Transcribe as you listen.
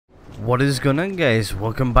What is going on, guys?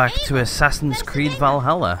 Welcome back to Assassin's Creed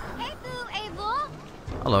Valhalla.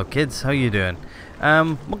 Hello kids, how you doing?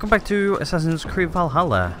 Welcome back to Assassin's Creed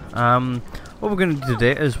Valhalla. What we're going to do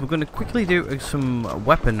today is we're going to quickly do some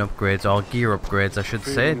weapon upgrades, or gear upgrades I should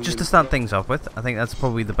say, just to start things off with. I think that's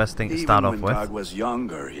probably the best thing to start off with. When Doug was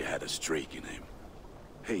younger, he had a streak in him.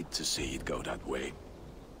 Hate to see it go that way.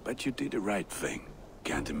 But you did the right thing.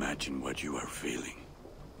 Can't imagine what you are feeling.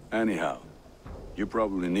 Anyhow, you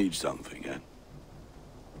probably need something, eh?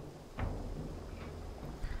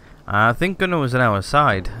 I think Gunnar was on our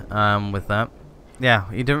side with that.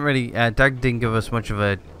 Yeah, he didn't really. Doug didn't give us much of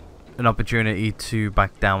an opportunity to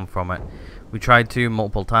back down from it. We tried to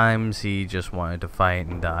multiple times. He just wanted to fight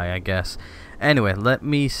and die, I guess. Anyway, let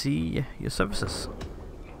me see your services.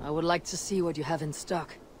 I would like to see what you have in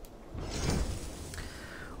stock.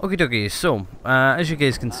 Okie dokie, so as you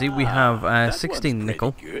guys can see, we have 16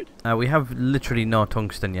 nickel. We have literally no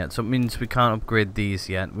tungsten yet, so it means we can't upgrade these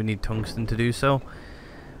yet. We need tungsten to do so,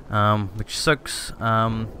 which sucks.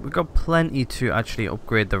 We've got plenty to actually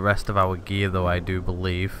upgrade the rest of our gear, though, I do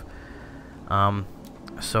believe.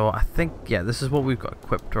 So I think, yeah, this is what we've got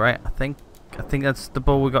equipped, right? I think that's the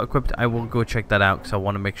bow we got equipped. I will go check that out because I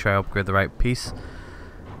want to make sure I upgrade the right piece.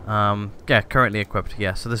 Yeah, currently equipped.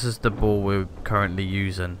 Yeah, so this is the bow we're currently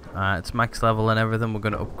using. It's max level and everything. We're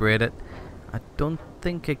going to upgrade it. I don't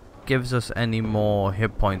think it gives us any more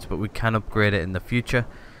hit points, but we can upgrade it in the future,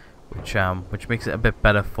 which makes it a bit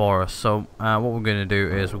better for us. So what we're going to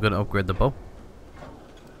do is we're going to upgrade the bow.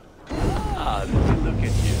 Ah, look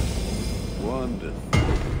at you. Wonderful.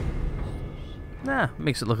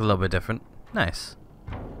 Makes it look a little bit different. Nice.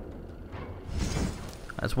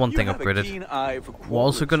 That's one thing upgraded. We're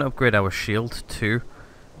also going to upgrade our shield too.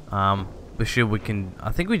 The shield we can,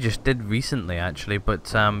 I think we just did recently actually,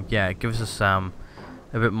 but yeah, it gives us a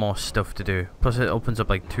bit more stuff to do. Plus it opens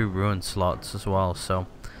up like 2 ruin slots as well, so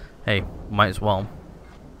hey, might as well.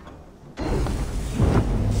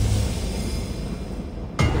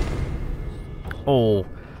 Oh,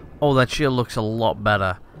 that shield looks a lot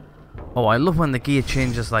better. Oh, I love when the gear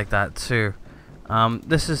changes like that too.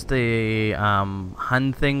 This is the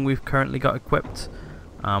hand thing we've currently got equipped.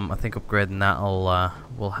 I think upgrading that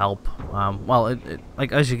will help. Well,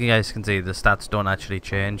 like as you guys can see, the stats don't actually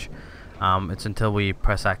change. It's until we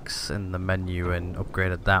press X in the menu and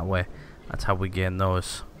upgrade it that way. That's how we gain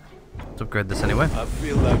those. Let's upgrade this anyway. I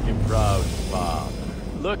feel like a proud father.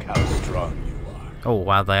 Look how strong you are. Oh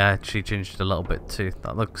wow, they actually changed it a little bit too.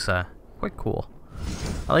 That looks quite cool.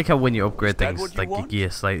 I like how when you upgrade things, like the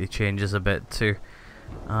gear slightly changes a bit too.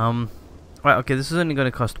 Right, okay, this is only going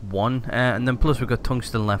to cost 1, and then plus we've got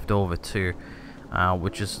tungsten left over too,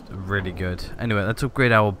 which is really good. Anyway, let's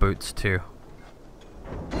upgrade our boots too.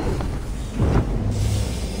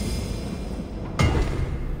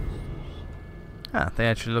 They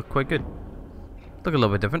actually look quite good. Look a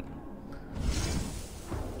little bit different.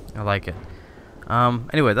 I like it.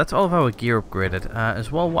 Anyway, that's all of our gear upgraded.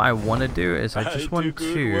 As well, what I want to do is I just want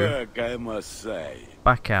to work, I must say.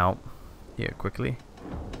 back out here quickly.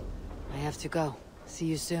 I have to go. See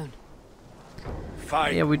you soon.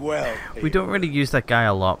 Yeah, we don't really use that guy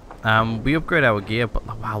a lot. We upgrade our gear, but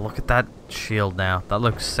wow, look at that shield now. That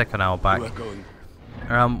looks sick on our back.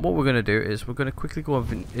 What we're going to do is we're going to quickly go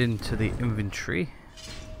into the inventory.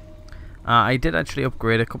 I did actually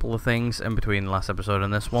upgrade a couple of things in between last episode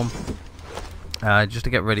and this one. Just to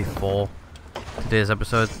get ready for today's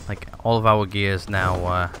episode. Like all of our gears now,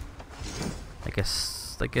 I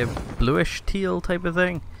guess like a bluish teal type of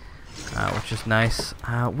thing, which is nice.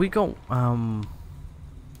 We got I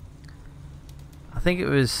think it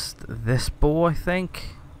was this bow. I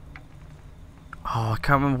think. Oh, I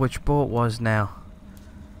can't remember which bow it was now.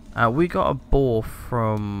 We got a bow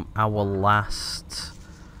from our last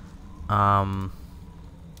one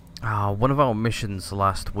of our missions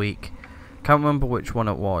last week. Can't remember which one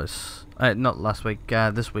it was. Not last week,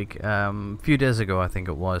 this week. A few days ago, I think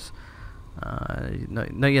it was.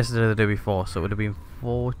 Not yesterday, the day before. So it would have been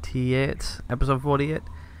 48, episode 48.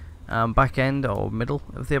 Back end or middle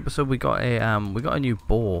of the episode, we got a new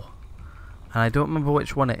bow, and I don't remember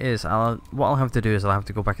which one it is. What I'll have to do is I'll have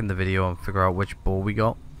to go back in the video and figure out which bow we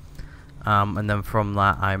got. And then from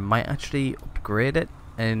that, I might actually upgrade it,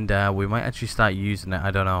 and we might actually start using it. I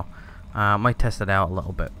don't know. I might test it out a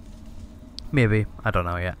little bit. Maybe, I don't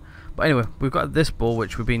know yet. But anyway, we've got this bow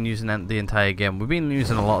which we've been using the entire game. We've been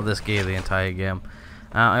using a lot of this gear the entire game.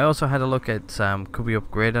 I also had a look at could we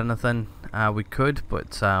upgrade anything? We could,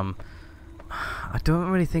 but I don't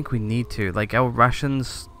really think we need to. Like our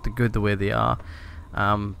rations, they're good the way they are.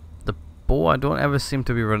 The bow, I don't ever seem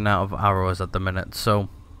to be running out of arrows at the minute, so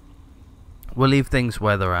we'll leave things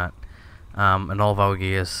where they're at. and all of our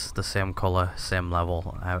gear is the same colour, same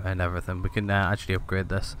level, and everything. We can actually upgrade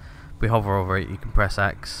this. If we hover over it, you can press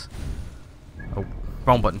X. Oh,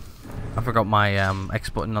 wrong button. I forgot my X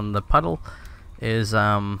button on the paddle is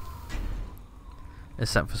set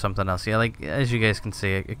for something else. Yeah, like as you guys can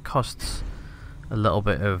see, it costs a little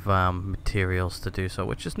bit of materials to do so,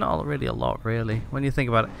 which is not really a lot, really, when you think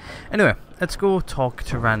about it. Anyway, let's go talk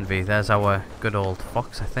to Ranvi. There's our good old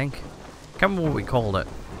fox, I think. Can't remember what we called it.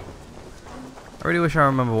 I really wish I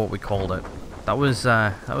remember what we called it. That was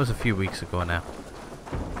a few weeks ago now.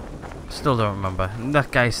 Still don't remember. And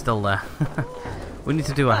that guy's still there. We need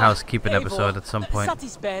to do a housekeeping episode at some point.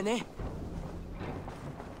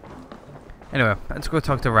 Anyway, let's go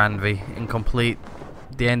talk to Ranvi and complete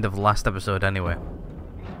the end of the last episode anyway.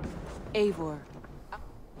 Eivor.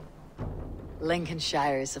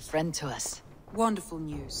 Lincolnshire is a friend to us. Wonderful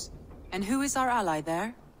news. And who is our ally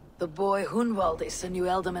there? The boy Hunwald is the new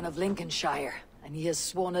Alderman of Lincolnshire, and he has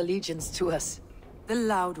sworn allegiance to us. The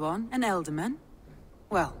loud one, an Alderman?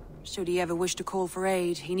 Well, should he ever wish to call for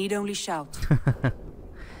aid, he need only shout.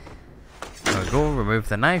 There we go, remove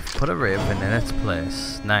the knife, put a raven in its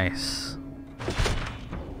place. Nice.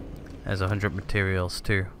 There's 100 materials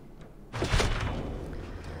too.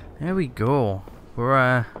 There we go.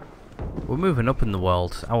 We're moving up in the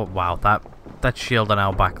world. Oh wow, that shield on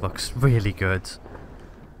our back looks really good.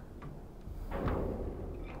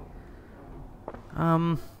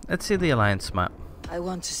 Let's see the Alliance map. I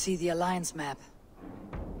want to see the Alliance map.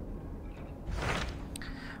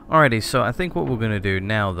 Alrighty, so I think what we're going to do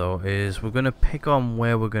now though is we're going to pick on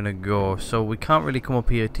where we're going to go. So we can't really come up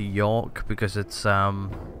here to York because it's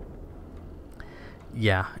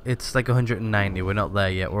yeah, it's like 190. We're not there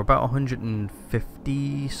yet. We're about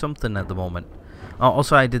 150 something at the moment.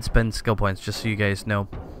 Also, I did spend skill points just so you guys know.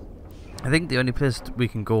 I think the only place we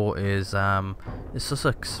can go is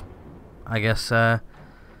Sussex. I guess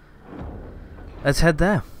let's head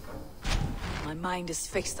there. My mind is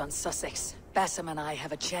fixed on Sussex. Bassam and I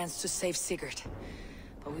have a chance to save Sigurd,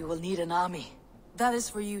 but we will need an army. That is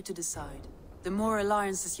for you to decide. The more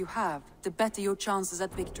alliances you have, the better your chances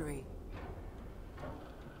at victory.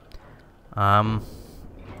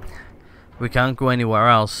 We can't go anywhere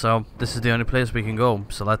else, so this is the only place we can go,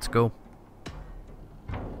 so let's go.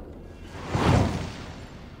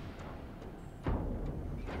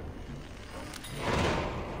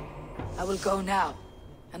 I will go now,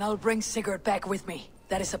 and I'll bring Sigurd back with me.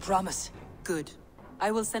 That is a promise. Good. I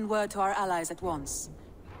will send word to our allies at once.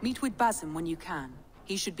 Meet with Basim when you can.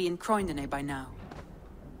 He should be in Croydon by now.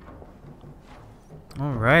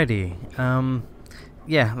 Alrighty.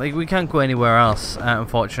 Yeah, like we can't go anywhere else,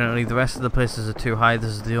 unfortunately. The rest of the places are too high. This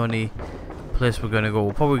is the only place we're going to go.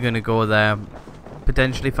 We're probably going to go there,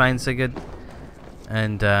 potentially find Sigurd,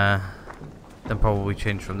 and then probably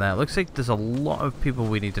change from there. Looks like there's a lot of people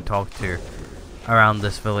we need to talk to around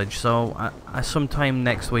this village, so sometime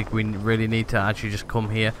next week we really need to actually just come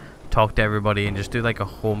here, talk to everybody, and just do like a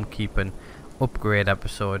homekeeping upgrade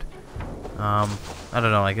episode. I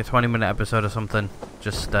don't know, like a 20-minute episode or something.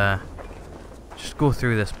 Just go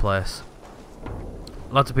through this place.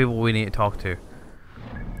 Lots of people we need to talk to.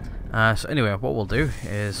 So anyway, what we'll do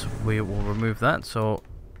is we will remove that, so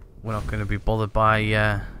we're not going to be bothered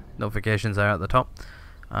by notifications there at the top.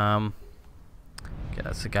 Okay,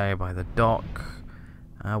 that's the guy by the dock.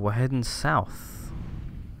 We're heading south.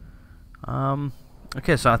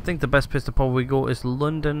 Okay, so I think the best place to probably go is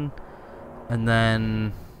London, and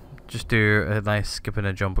then just do a nice skip and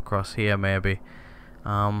a jump across here maybe.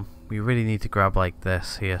 We really need to grab like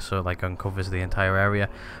this here so it like uncovers the entire area.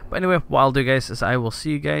 But anyway, what I'll do guys is I will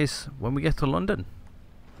see you guys when we get to London.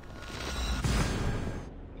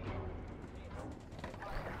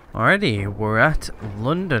 Alrighty, we're at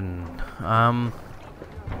London.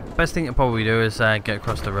 Best thing to probably do is get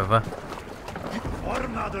across the river.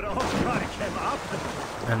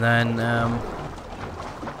 And then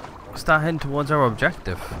start heading towards our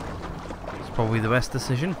objective. It's probably the best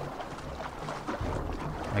decision,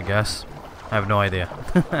 I guess. I have no idea.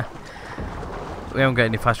 We haven't got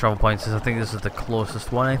any fast travel points, so I think this is the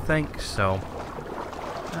closest one, I think. So,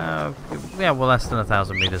 yeah, we're less than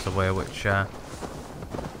 1,000 meters away, which should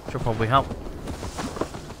probably help.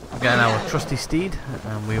 We're getting our trusty steed,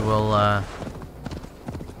 and we will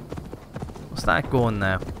we'll start going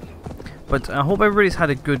there. But I hope everybody's had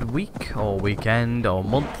a good week, or weekend, or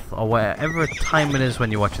month, or whatever time it is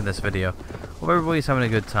when you're watching this video. Hope everybody's having a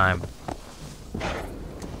good time.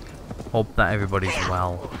 Hope that everybody's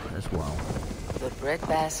well as well. The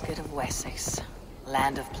breadbasket of Wessex,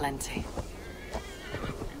 land of plenty.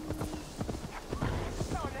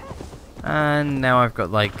 And now I've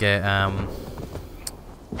got like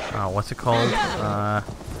what's it called? Can't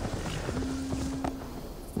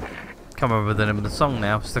remember the name of the song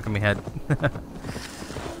now. Stuck in my head.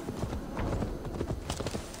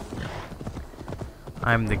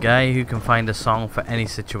 I'm the guy who can find a song for any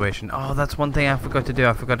situation. Oh, that's one thing I forgot to do.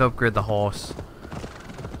 I forgot to upgrade the horse.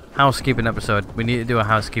 Housekeeping episode. We need to do a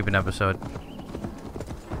housekeeping episode.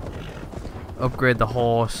 Upgrade the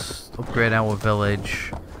horse. Upgrade our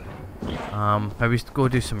village. Maybe go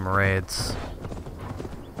do some raids.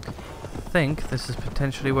 I think this is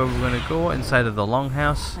potentially where we're going to go, inside of the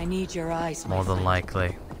longhouse. I need your eyes, More than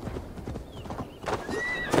likely.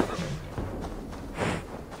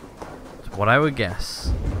 That's what I would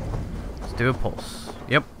guess. Let's do a pulse.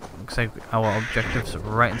 Yep. Looks like our objective's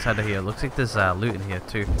right inside of here. Looks like there's loot in here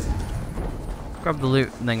too. Grab the loot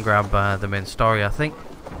and then grab the main story, I think.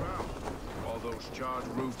 All those charred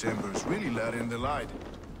roof timbers really let in the light.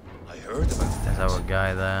 I heard about that. There's our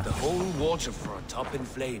guy there. The whole waterfront up in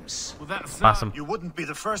flames. Well, that's Pass him. You wouldn't be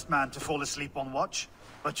the first man to fall asleep on watch,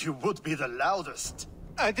 but you would be the loudest.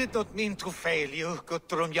 I did not mean to fail you,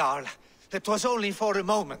 Guthrum Jarl. It was only for a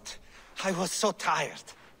moment. I was so tired.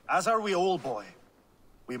 As are we all, boy.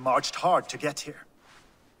 We marched hard to get here.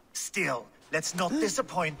 Still, let's not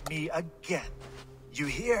disappoint me again. You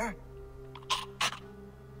hear?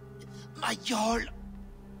 My Jarl,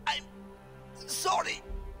 I'm sorry.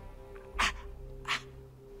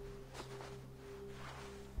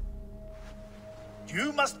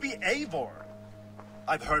 You must be Eivor.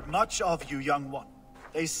 I've heard much of you, young one.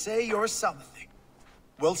 They say you're something.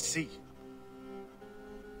 We'll see.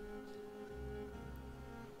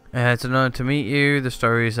 It's an honor to meet you. The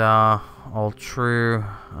stories are all true.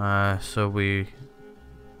 So we'll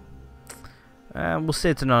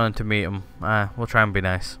say it's an honor to meet him. We'll try and be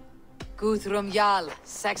nice. Guthrum Jarl,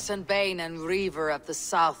 Saxon Bane and Reaver of the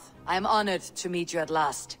South. I am honored to meet you at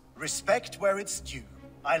last. Respect where it's due.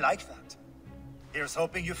 I like that. Here's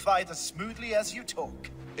hoping you fight as smoothly as you talk.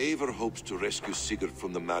 Eivor hopes to rescue Sigurd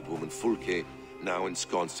from the madwoman Fulke, now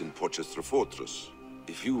ensconced in Porchester Fortress.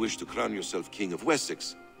 If you wish to crown yourself King of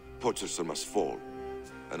Wessex, Porchester must fall.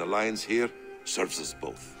 An alliance here serves us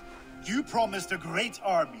both. You promised a great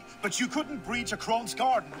army, but you couldn't breach a Crone's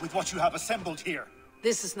Garden with what you have assembled here.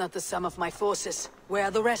 This is not the sum of my forces. Where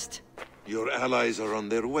are the rest? Your allies are on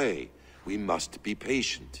their way. We must be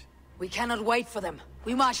patient. We cannot wait for them.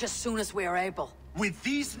 We march as soon as we are able. With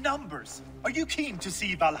these numbers, are you keen to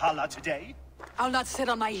see Valhalla today? I'll not sit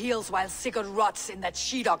on my heels while Sigurd rots in that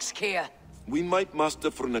she-dog's care. We might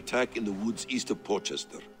muster for an attack in the woods east of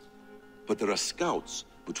Porchester. But there are scouts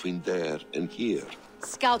between there and here.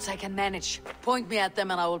 Scouts I can manage. Point me at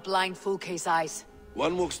them and I will blind Fulke's eyes.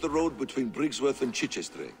 One walks the road between Briggsworth and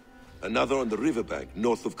Chichester. Another on the riverbank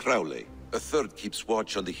north of Crowley. A third keeps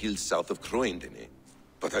watch on the hills south of Croendene.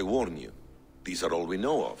 But I warn you, these are all we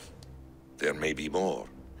know of. There may be more.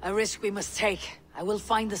 A risk we must take. I will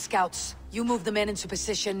find the scouts. You move the men into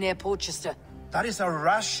position near Porchester. That is a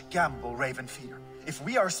rash gamble, Ravenfear. If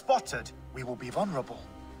we are spotted, we will be vulnerable.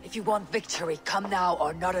 If you want victory, come now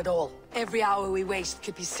or not at all. Every hour we waste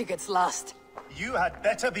could be Sigurd's last. You had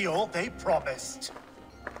better be all they promised.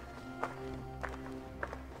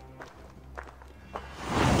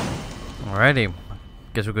 Alrighty.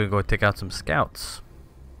 Guess we're gonna go take out some scouts.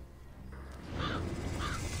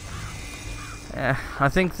 I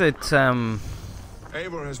think that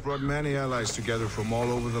Eivor has brought many allies together from all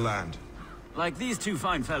over the land. Like these two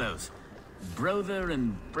fine fellows. Brother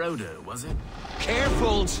and Broder, was it?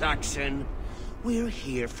 Careful, Saxon. We're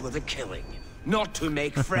here for the killing, not to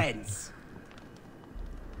make friends.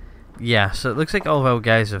 yeah, so it looks like all of our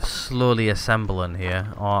guys are slowly assembling here,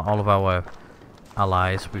 or all of our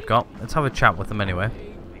allies we've got. Let's have a chat with them anyway.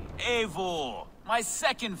 Eivor, my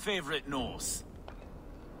second favorite Norse.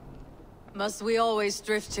 Must we always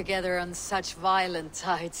drift together on such violent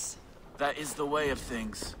tides? That is the way of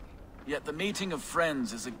things. Yet the meeting of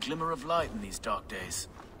friends is a glimmer of light in these dark days.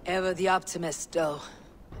 Ever the optimist, though.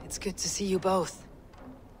 It's good to see you both.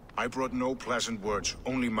 I brought no pleasant words,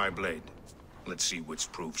 only my blade. Let's see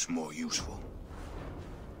which proves more useful.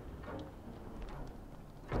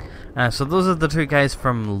 So those are the two guys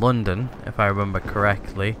from London, if I remember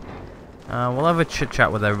correctly. We'll have a chit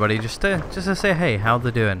chat with everybody just to say hey, how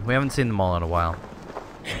they're doing. We haven't seen them all in a while.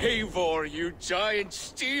 Eivor, you giant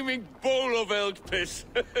steaming bowl of elk piss.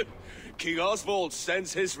 King Oswald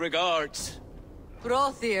sends his regards.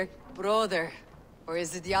 Brothir, brother. Or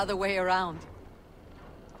is it the other way around?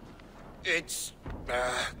 It's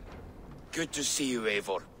good to see you,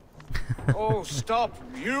 Eivor. Oh, stop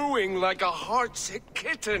mewing like a heartsick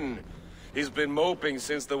kitten. He's been moping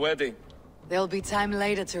since the wedding. There'll be time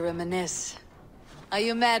later to reminisce. Are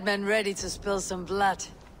you madmen ready to spill some blood?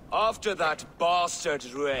 After that bastard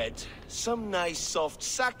Red, some nice soft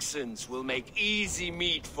Saxons will make easy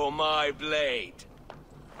meat for my blade.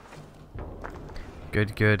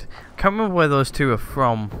 Good, good. Can't remember where those two are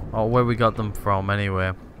from, or where we got them from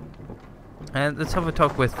anyway. And let's have a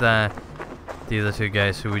talk with the other two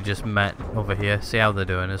guys who we just met over here, see how they're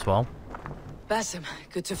doing as well. Basim,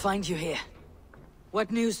 good to find you here.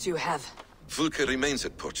 What news do you have? Fulke remains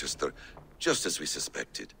at Porchester, just as we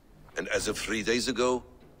suspected. And as of 3 days ago,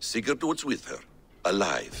 Sigurd was with her,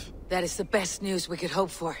 alive. That is the best news we could hope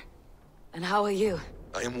for. And how are you?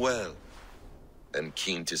 I am well, and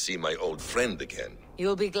keen to see my old friend again.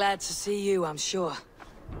 You'll be glad to see you, I'm sure.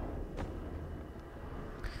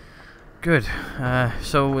 Good.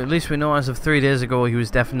 So at least we know as of 3 days ago he was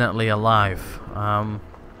definitely alive.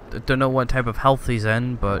 Don't know what type of health he's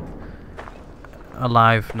in, but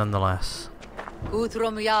alive nonetheless.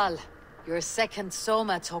 Guthrum Jarl, your second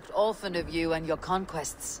Soma talked often of you and your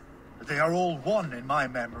conquests. They are all one in my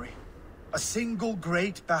memory. A single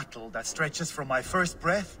great battle that stretches from my first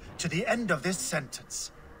breath to the end of this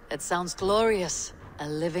sentence. It sounds glorious. A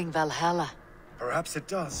living Valhalla. Perhaps it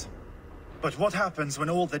does. But what happens when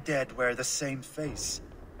all the dead wear the same face,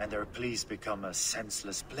 and their pleas become a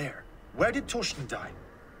senseless blare? Where did Torsten die?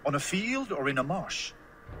 On a field or in a marsh?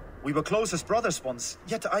 We were close as brothers once,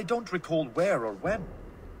 yet I don't recall where or when.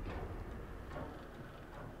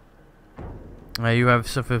 You have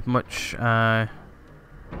suffered much, yeah,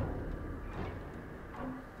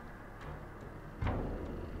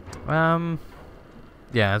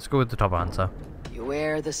 let's go with the top answer. You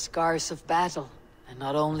wear the scars of battle, and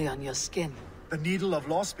not only on your skin. The needle of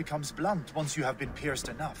loss becomes blunt once you have been pierced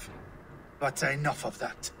enough. But enough of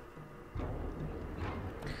that.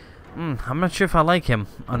 I'm not sure if I like him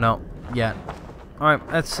or not yet. Alright,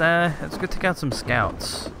 let's go take out some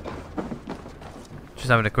scouts. Just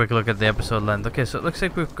having a quick look at the episode length. Okay, so it looks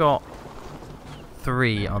like we've got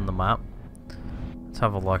 3 on the map. Let's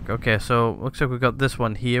have a look. Okay, so looks like we've got this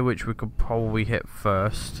one here, which we could probably hit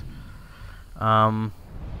first. Then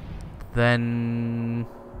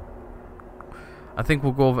I think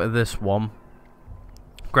we'll go over to this one,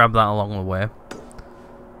 grab that along the way,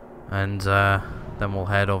 and then we'll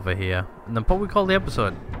head over here, and then probably call the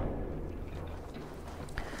episode.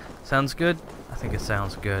 Sounds good? I think it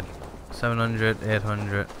sounds good. 700,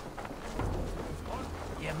 800,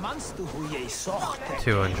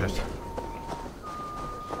 200.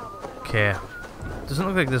 Okay. Doesn't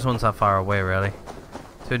look like this one's that far away, really.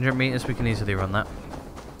 200 meters, we can easily run that.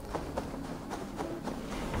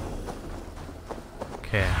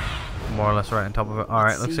 Okay. More or less right on top of it.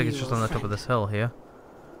 Alright, looks like it's just on the top of this hill here.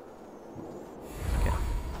 Okay.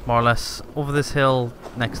 More or less over this hill,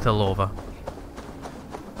 next hill over.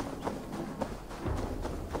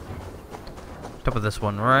 Top of this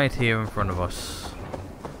one right here in front of us.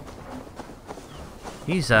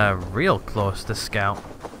 He's real close, this scout.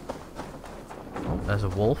 Oh, there's a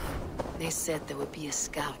wolf. They said there would be a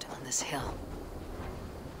scout on this hill.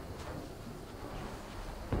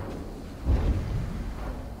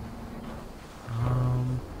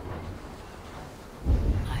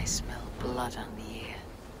 I smell blood on the air.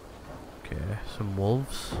 Okay, some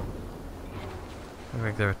wolves. Looks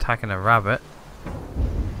like they're attacking a rabbit.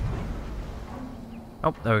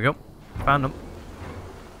 Oh, there we go. Found them.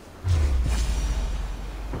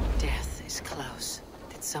 Death is close.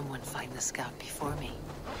 Did someone find the scout before me?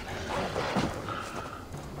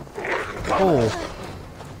 Oh!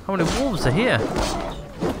 How many wolves are here?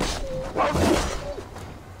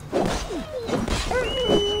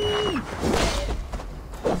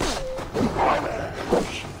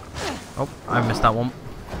 Oh, I missed that one.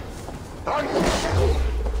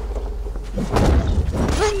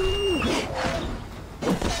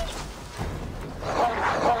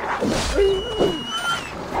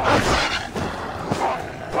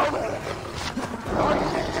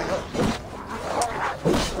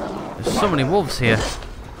 There's so many wolves here.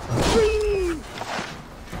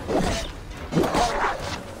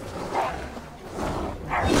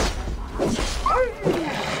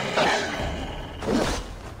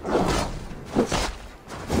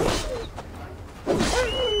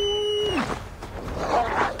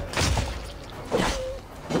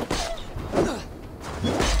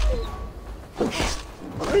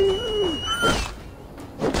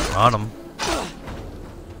 On him.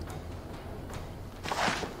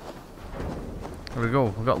 There we go.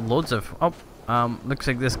 We've got loads of. Oh, looks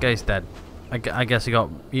like this guy's dead. I guess he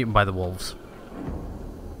got eaten by the wolves.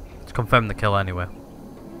 Let's confirm the kill anyway.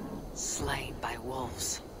 Slain by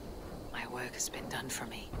wolves. My work has been done for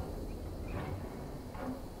me.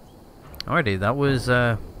 Alrighty, that was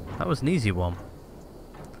an easy one.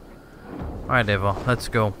 Alright, Eva, let's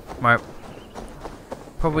go. Right.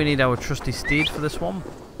 Probably need our trusty steed for this one.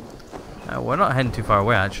 We're not heading too far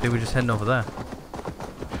away, actually. We're just heading over there.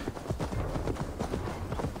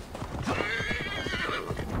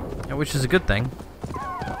 Yeah, which is a good thing.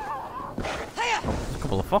 There's a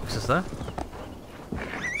couple of foxes there.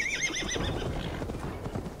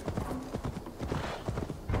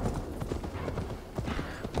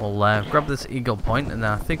 We'll grab this eagle point, and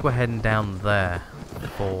I think we're heading down there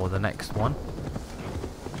for the next one.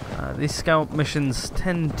 These scout missions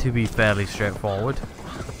tend to be fairly straightforward.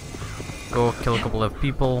 Go kill a couple of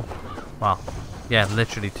people. Well, yeah,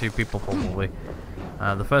 literally 2 people probably.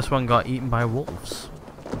 The first one got eaten by wolves.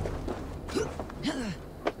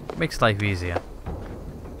 Makes life easier.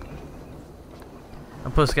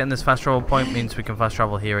 And plus getting this fast travel point means we can fast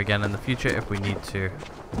travel here again in the future if we need to.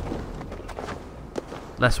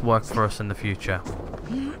 Less work for us in the future.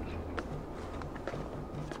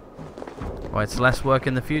 Well, it's less work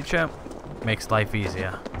in the future, makes life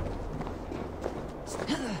easier.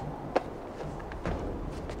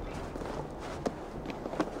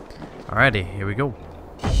 Alrighty, here we go.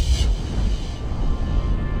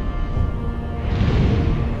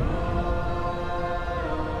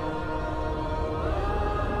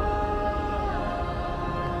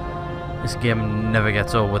 This game never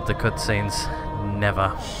gets old with the cutscenes.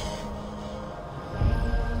 Never.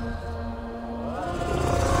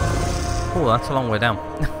 Oh, that's a long way down.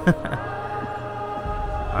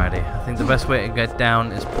 Alrighty, I think the best way to get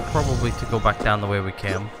down is probably to go back down the way we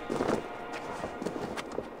came.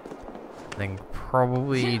 Then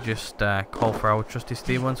probably just call for our trusty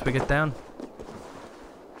steed once we get down.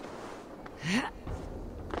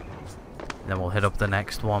 Then we'll hit up the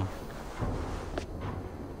next one.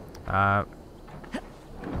 There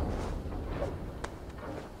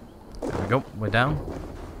we go, we're down.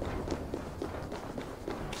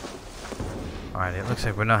 Alright, it looks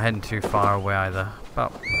like we're not heading too far away either.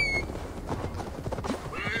 About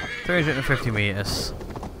 350 meters.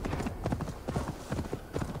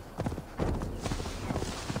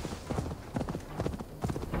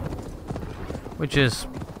 Which is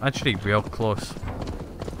actually real close.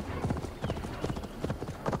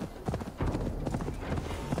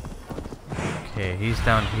 Okay, he's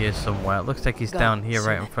down here somewhere. It looks like he's down here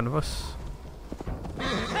right in front of us.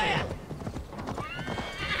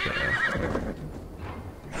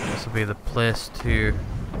 This will be the place to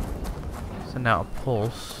send out a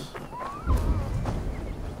pulse.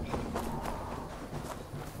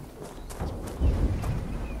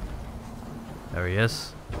 There he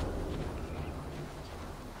is.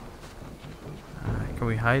 Can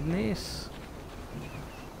we hide in these?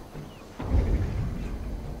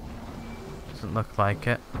 Doesn't look like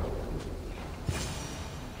it.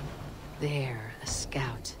 There, a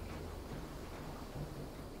scout.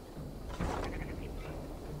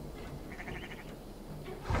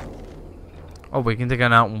 Oh, we can take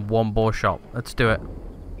it out in one bow shot. Let's do it.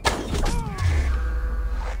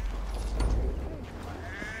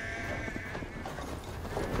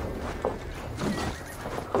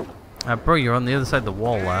 Bro, you're on the other side of the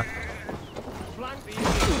wall there.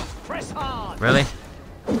 Really?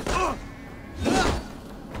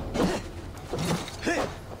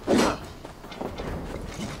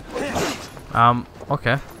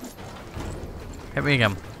 Okay. Hit me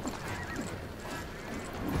again.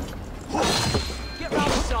 Get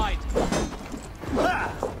round the side.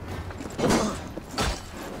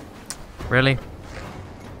 Really?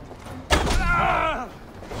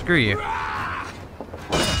 Screw you.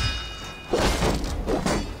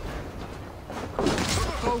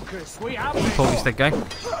 Focus. We have Focus that guy.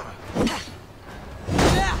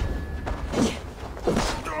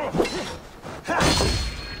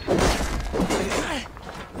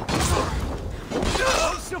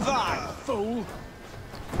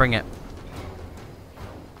 Bring it.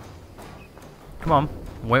 Come on,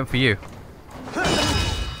 I'm waiting for you.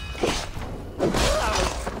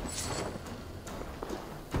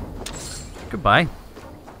 Goodbye.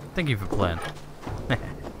 Thank you for playing.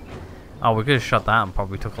 Oh, we could have shot that and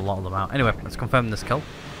probably took a lot of them out. Anyway, let's confirm this kill.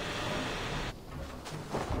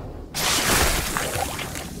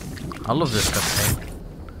 I love this cutscene.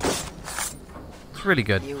 It's really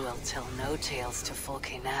good. You will tell no tales to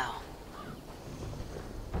Folke now.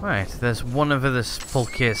 Right, there's one of this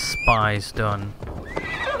Folke's spies done.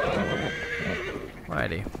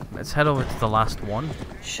 Righty, let's head over to the last one.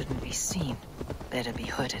 Shouldn't be seen. Better be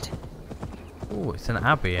hooded. Oh, it's an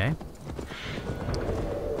abbey, eh?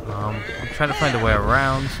 I'm trying to find a way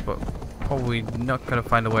around, but probably not going to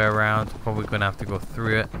find a way around. Probably going to have to go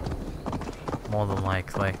through it. More than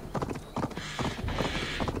likely.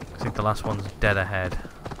 I think the last one's dead ahead.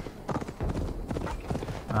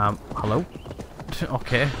 Hello?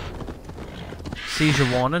 Okay. Seizure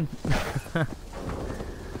warning.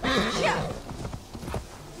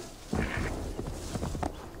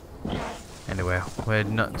 Anyway, we're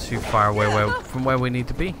not too far away from where we need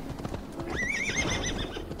to be.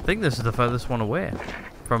 I think this is the furthest one away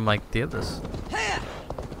from like the others. There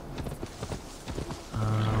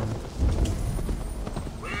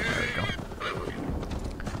we go.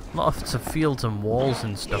 Lots of fields and walls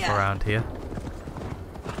and stuff around here.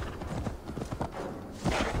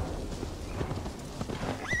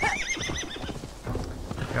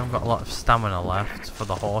 We haven't got a lot of stamina left for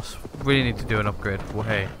the horse. Really need to do an upgrade. Well,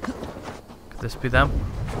 hey, could this be them?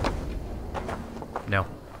 No.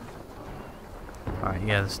 Alright,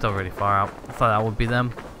 yeah, they're still really far out. I thought that would be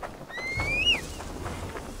them.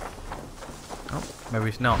 Oh, maybe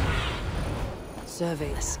it's not.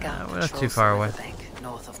 Survey the scout. We're not too far away.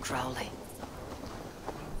 North of Crowley.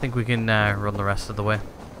 I think we can run the rest of the way.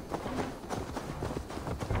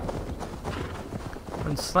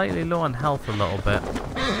 I'm slightly low on health a little bit.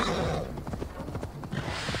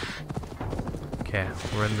 Okay,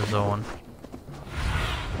 we're in the zone.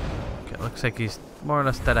 Okay, looks like he's more or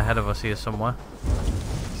less dead ahead of us here somewhere.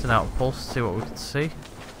 It's an outpost, see what we can see.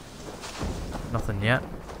 Nothing yet.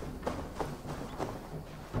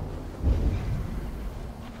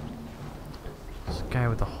 There's a guy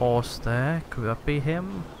with a horse there. Could that be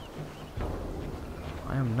him?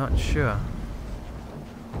 I am not sure.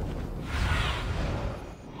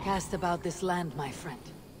 Cast about this land, my friend.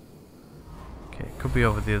 Okay, could be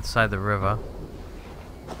over the other side of the river.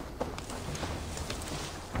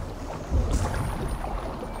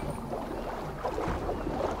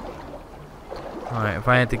 Alright, if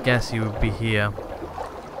I had to guess, he would be here.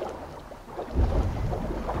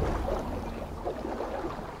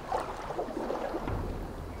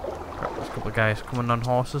 There's a couple of guys coming on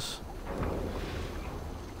horses.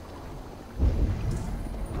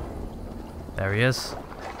 There he is.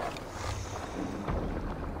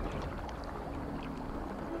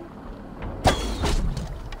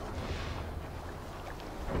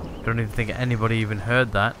 Don't even think anybody even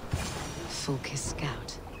heard that. Focus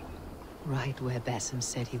scout. Right where Basim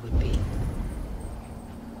said he would be.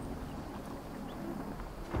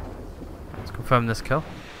 Let's confirm this kill.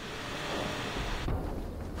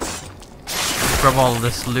 Grab all of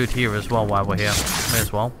this loot here as well while we're here. May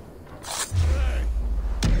as well.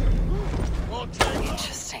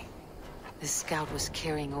 Interesting. This scout was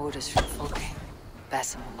carrying orders from Fulke.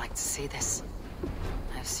 Basim would like to see this.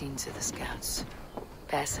 I've seen to the scouts.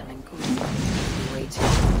 Basim and Goose will be waiting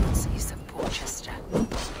east of Portchester.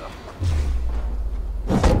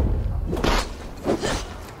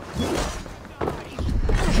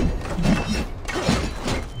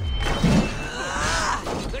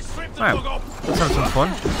 Alright, let's have some fun.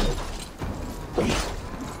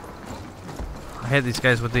 I hate these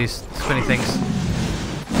guys with these spinny things.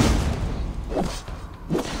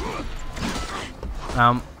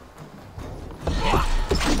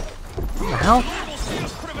 What the hell?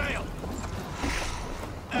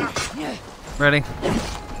 Ready?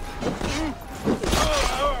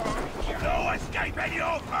 No escaping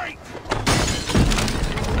your fate!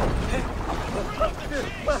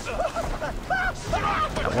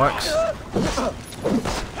 That works.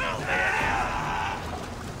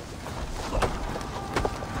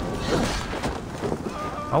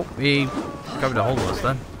 Oh, he grabbed a hold of us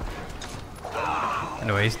then.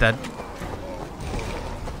 Anyway, he's dead.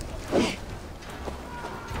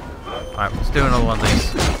 Alright, let's do another one of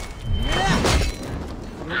these.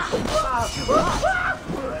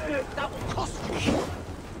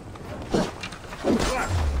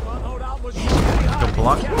 Good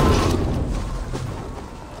block.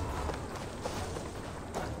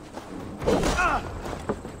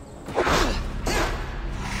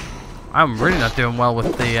 I'm really not doing well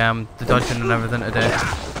with the dodging and everything today.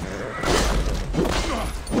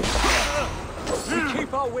 We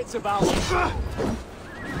keep our wits about us.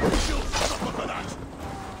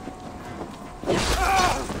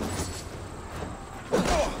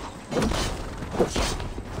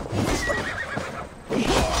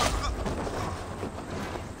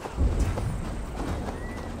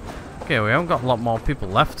 Okay, we haven't got a lot more people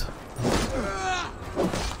left.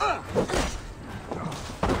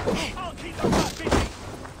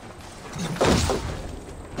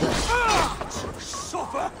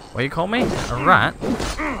 What do you call me? A rat?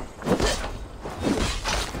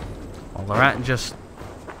 Well, the rat just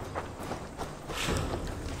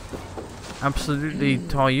absolutely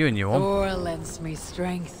tore you and you on. Thor lends me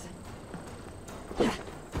strength.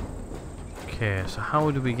 Okay, so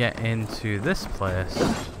how do we get into this place?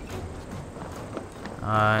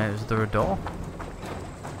 Is there a door?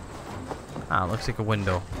 Ah, looks like a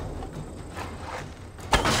window.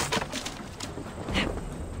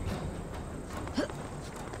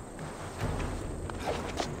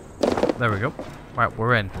 There we go. Right,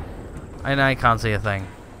 we're in. And I can't see a thing.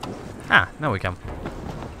 Ah, now we can.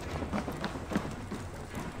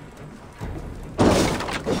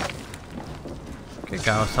 Okay,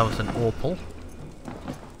 got ourselves an opal.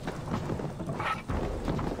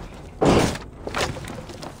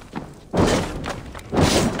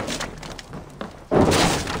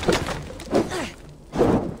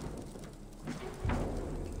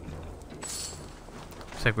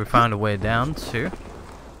 Looks like we found a way down too.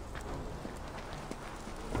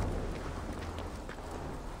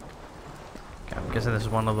 Okay, I'm guessing this is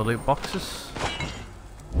one of the loot boxes.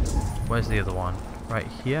 Where's the other one? Right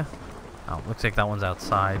here. Oh, looks like that one's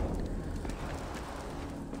outside.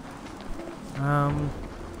 Not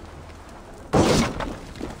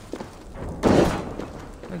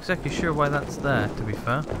exactly sure why that's there, to be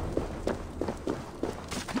fair.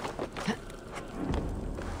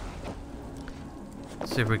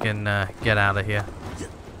 Let's see if we can get out of here.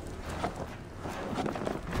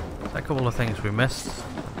 There's a couple of things we missed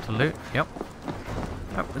to loot. Yep.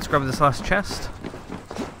 Oh, let's grab this last chest.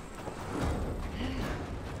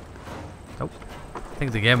 Oh, I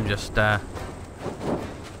think the game just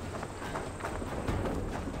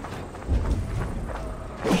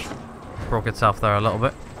broke itself there a little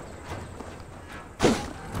bit.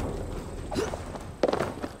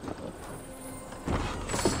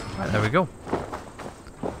 Right, there we go.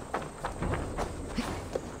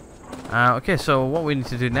 Okay, so what we need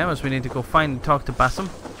to do now is we need to go find and talk to Basim.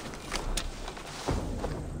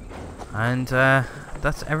 And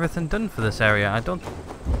that's everything done for this area. I don't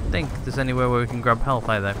think there's anywhere where we can grab health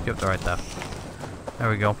either. Yep, right there. There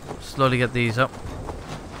we go. Slowly get these up.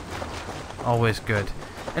 Always good.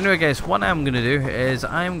 Anyway guys, what I'm going to do is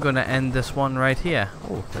I'm going to end this one right here.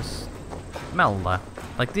 Oh, there's metal there.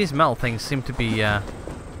 Like, these metal things seem to be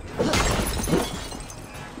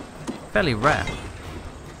fairly rare.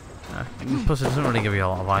 Plus it doesn't really give you a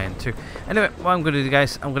lot of iron too. Anyway, what I'm going to do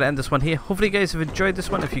guys, I'm going to end this one here. Hopefully you guys have enjoyed this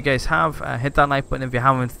one. If you guys have, hit that like button. If you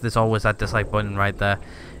haven't, there's always that dislike button right there.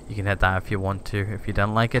 You can hit that if you want to, if you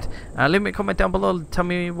don't like it. Leave me a comment down below. Tell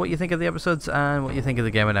me what you think of the episodes and what you think of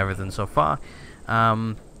the game and everything so far.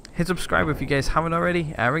 Hit subscribe if you guys haven't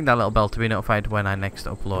already. Ring that little bell to be notified when I next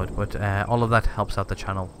upload. But all of that helps out the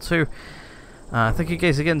channel too. Thank you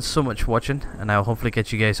guys again so much for watching, and I'll hopefully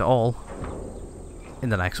catch you guys all in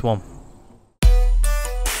the next one.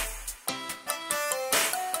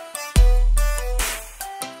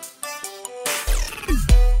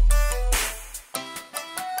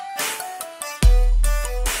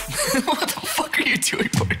 What the fuck are you doing,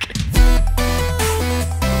 boy?